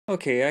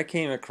Okay, I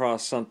came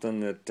across something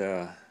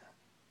that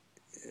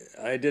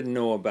I didn't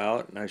know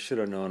about, and I should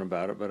have known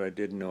about it, but I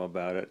didn't know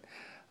about it.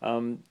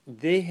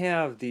 They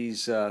have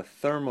these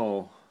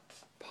thermopile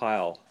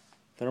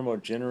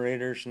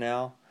thermogenerators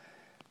now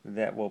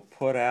that will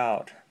put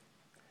out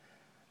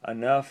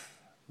enough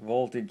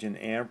voltage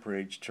and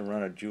amperage to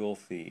run a Joule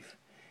Thief.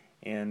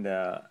 And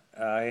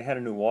I had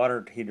a new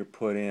water heater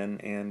put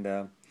in,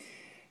 and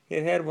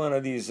it had one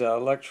of these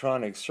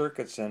electronic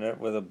circuits in it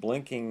with a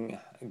blinking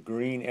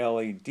green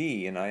LED.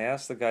 And I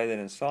asked the guy that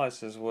installed it, I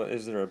says, well,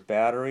 is there a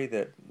battery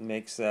that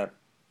makes that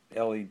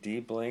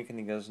LED blink? And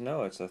he goes,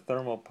 no, it's a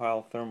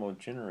Thermopile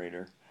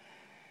Thermogenerator.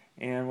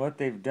 And what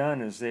they've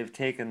done is they've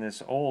taken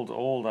this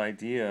old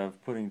idea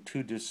of putting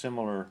two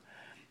dissimilar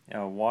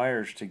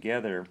wires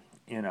together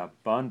in a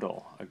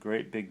bundle, a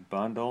great big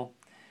bundle,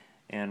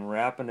 and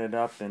wrapping it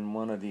up in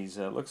one of these,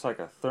 looks like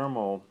a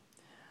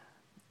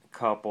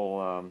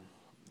thermocouple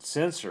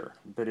sensor,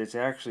 but it's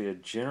actually a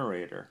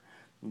generator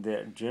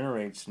that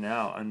generates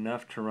now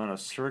enough to run a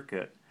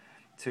circuit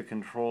to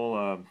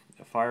control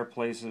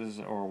fireplaces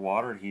or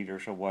water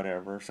heaters or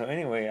whatever. So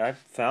anyway, I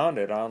found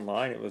it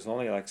online. It was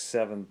only like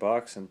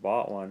 $7 and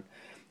bought one.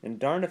 And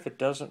darn if it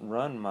doesn't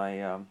run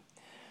my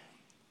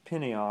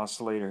penny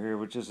oscillator here,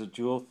 which is a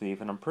Joule Thief,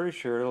 and I'm pretty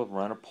sure it'll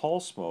run a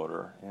pulse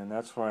motor. And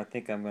that's where I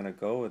think I'm going to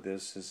go with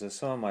this, is that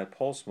some of my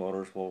pulse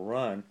motors will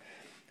run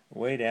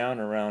way down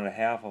around a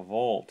half a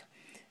volt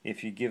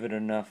if you give it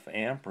enough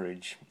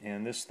amperage,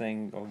 and this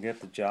thing will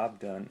get the job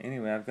done.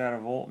 Anyway, I've got a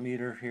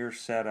voltmeter here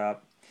set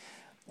up,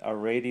 a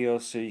radio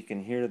so you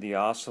can hear the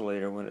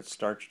oscillator when it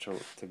starts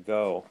to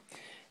go,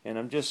 and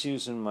I'm just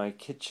using my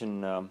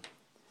kitchen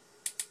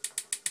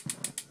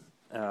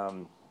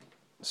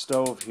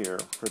stove here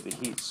for the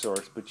heat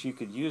source, but you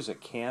could use a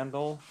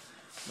candle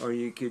or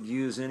you could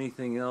use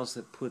anything else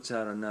that puts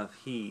out enough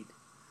heat.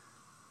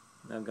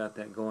 I've got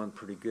that going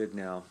pretty good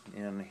now,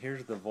 and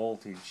here's the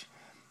voltage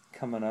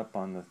coming up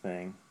on the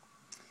thing,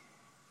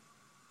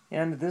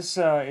 and this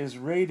is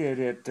rated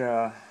at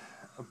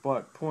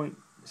about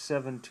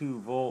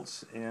 0.72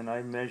 volts, and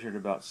I measured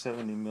about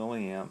 70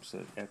 milliamps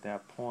at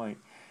that point.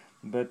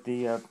 But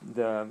the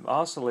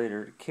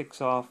oscillator kicks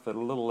off at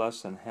a little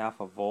less than half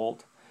a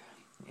volt,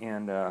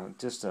 and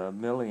just a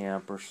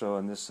milliamp or so,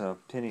 and this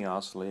penny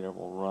oscillator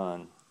will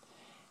run.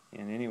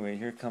 And anyway,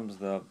 here comes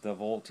the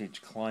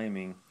voltage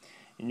climbing.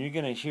 And you're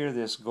going to hear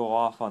this go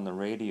off on the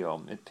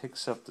radio. It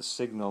picks up the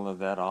signal of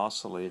that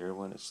oscillator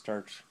when it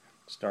starts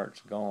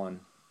going.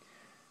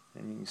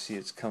 And you can see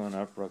it's coming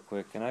up real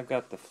quick. And I've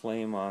got the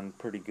flame on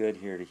pretty good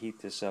here to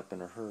heat this up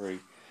in a hurry.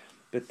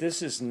 But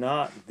this is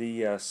not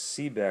the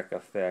Seebeck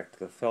effect,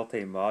 the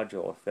Felt-A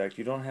module effect.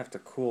 You don't have to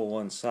cool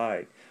one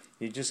side.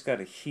 You just got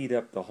to heat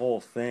up the whole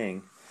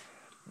thing,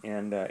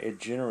 and it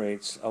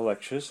generates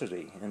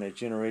electricity. And it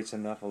generates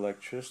enough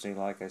electricity,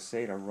 like I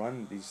say, to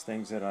run these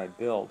things that I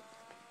build.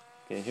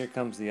 Okay, here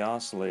comes the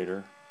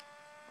oscillator.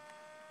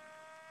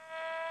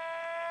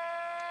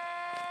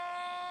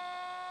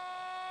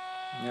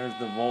 And there's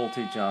the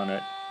voltage on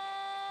it.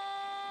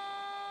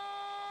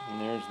 And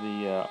there's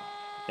the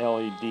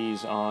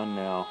LEDs on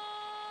now.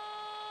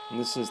 And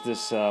this is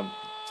I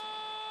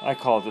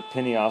call it the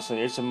penny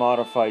oscillator. It's a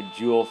modified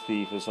Joule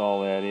Thief is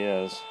all that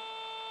is.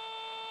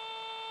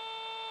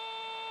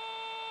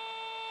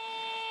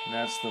 And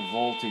that's the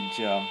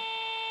voltage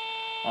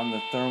on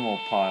the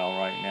thermopile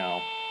right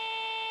now.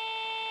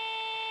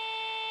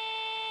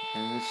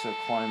 And this will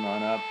climb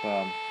on up.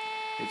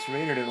 It's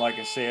rated at, like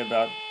I say,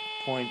 about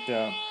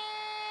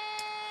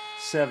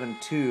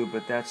 0.72,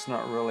 but that's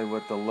not really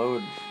what the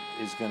load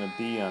is going to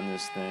be on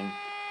this thing.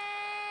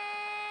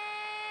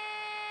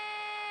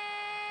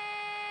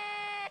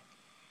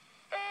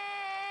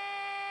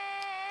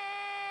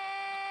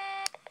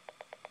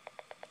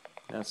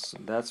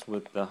 That's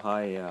with the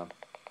high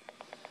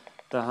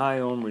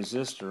ohm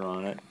resistor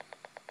on it.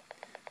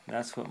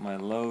 That's what my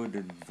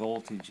loaded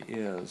voltage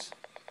is.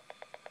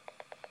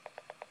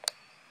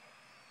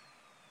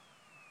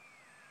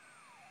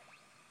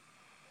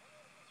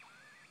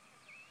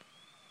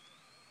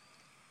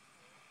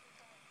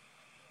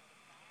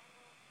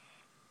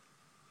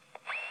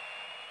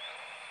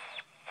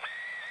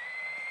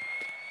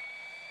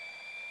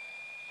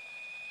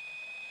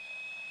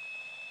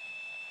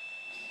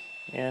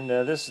 And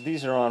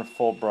these are on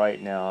full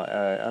bright now.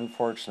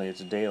 Unfortunately,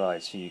 it's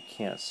daylight, so you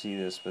can't see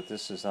this, but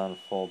this is on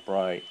full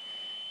bright.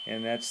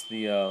 And that's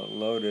the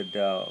loaded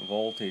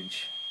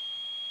voltage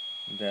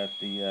that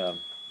the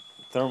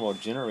thermal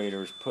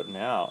generator is putting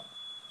out.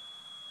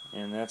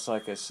 And that's,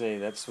 like I say,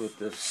 that's with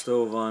the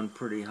stove on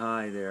pretty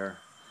high there.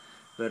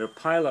 But a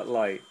pilot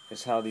light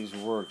is how these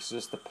works.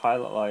 The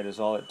pilot light is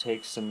all it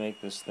takes to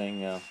make this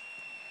thing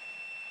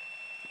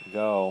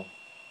go.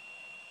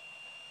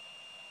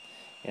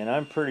 And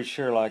I'm pretty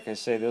sure, like I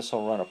say, this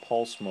will run a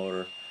pulse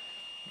motor.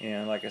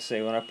 And like I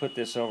say, when I put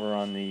this over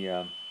on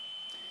the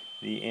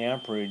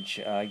amperage,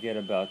 I get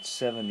about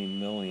 70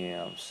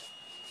 milliamps.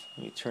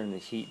 Let me turn the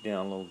heat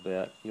down a little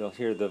bit. You'll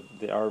hear the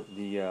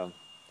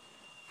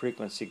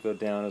frequency go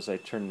down as I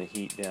turn the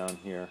heat down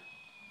here.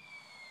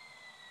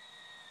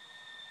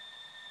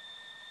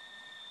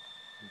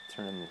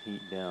 turning the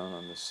heat down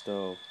on the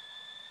stove.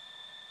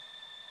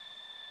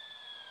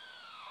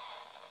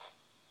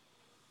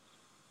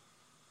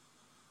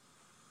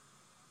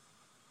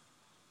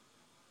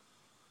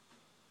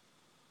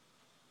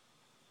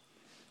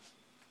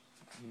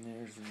 And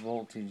there's the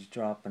voltage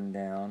dropping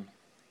down.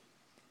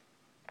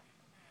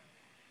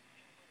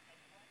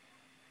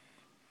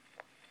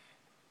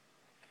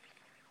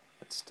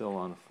 It's still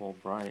on full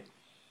bright.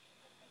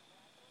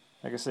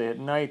 Like I say, at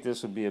night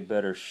this would be a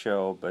better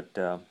show, but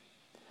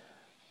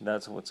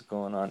that's what's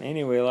going on.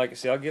 Anyway, like I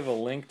say, I'll give a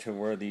link to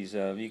where these,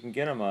 you can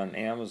get them on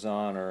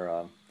Amazon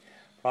or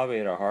probably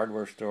at a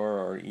hardware store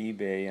or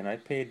eBay, and I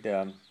paid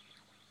about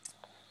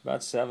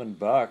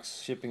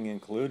 $7, shipping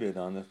included,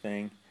 on the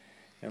thing.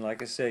 And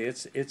like I say,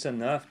 it's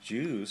enough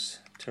juice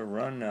to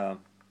run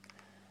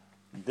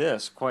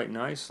this quite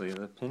nicely.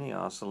 The penny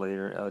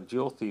oscillator,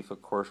 Joule Thief,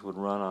 of course, would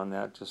run on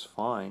that just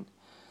fine.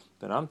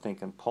 But I'm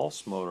thinking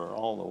pulse motor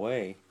all the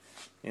way,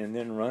 and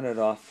then run it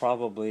off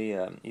probably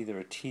either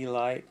a tea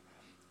light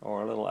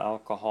or a little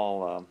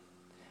alcohol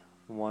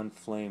one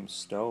flame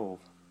stove.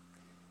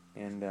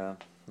 And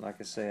like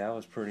I say, I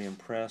was pretty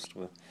impressed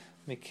with.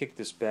 Let me kick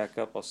this back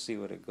up. I'll see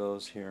what it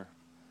goes here.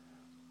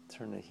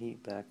 Turn the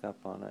heat back up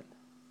on it.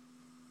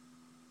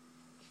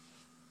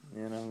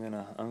 And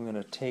I'm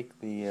gonna take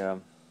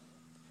the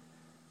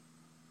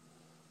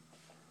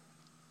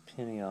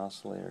penny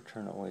oscillator,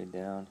 turn it way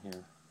down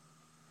here.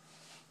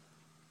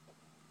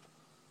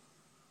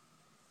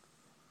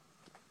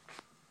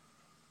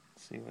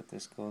 See what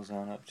this goes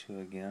on up to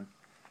again.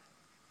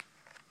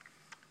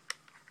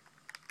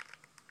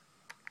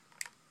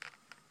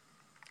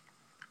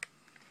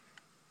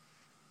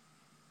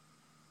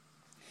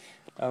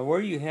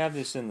 Where you have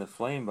this in the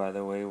flame, by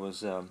the way,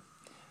 was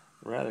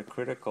rather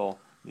critical.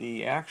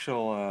 The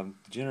actual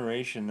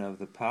generation of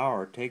the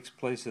power takes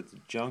place at the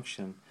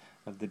junction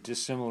of the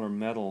dissimilar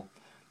metal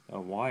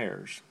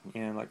wires,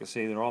 and like I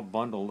say, they're all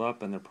bundled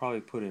up and they're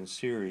probably put in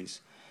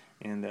series.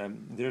 And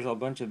there's a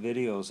bunch of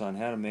videos on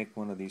how to make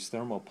one of these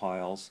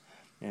thermopiles,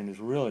 and it's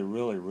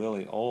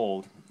really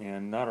old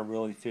and not a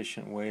really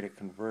efficient way to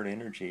convert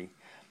energy.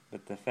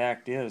 But the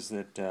fact is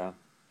that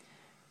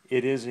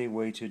it is a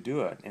way to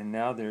do it, and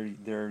now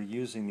they're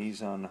using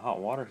these on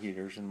hot water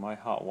heaters, and my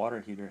hot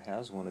water heater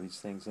has one of these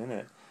things in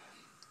it,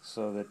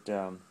 so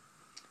that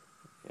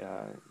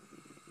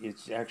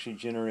it's actually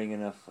generating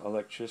enough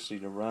electricity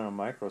to run a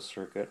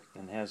microcircuit,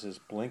 and has this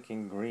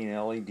blinking green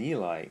LED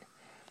light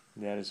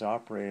that is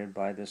operated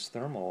by this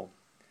they're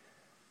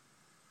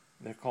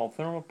called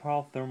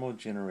Thermopile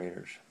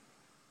Thermogenerators.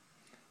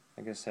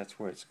 I guess that's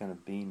where it's going to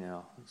be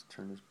now. Let's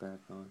turn this back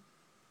on.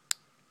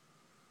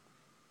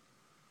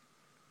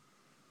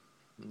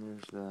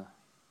 And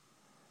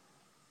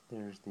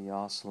there's the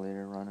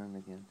oscillator running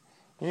again.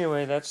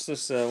 Anyway, that's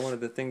just one of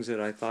the things that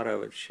I thought I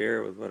would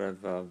share with what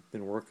I've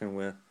been working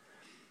with.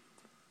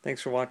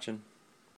 Thanks for watching.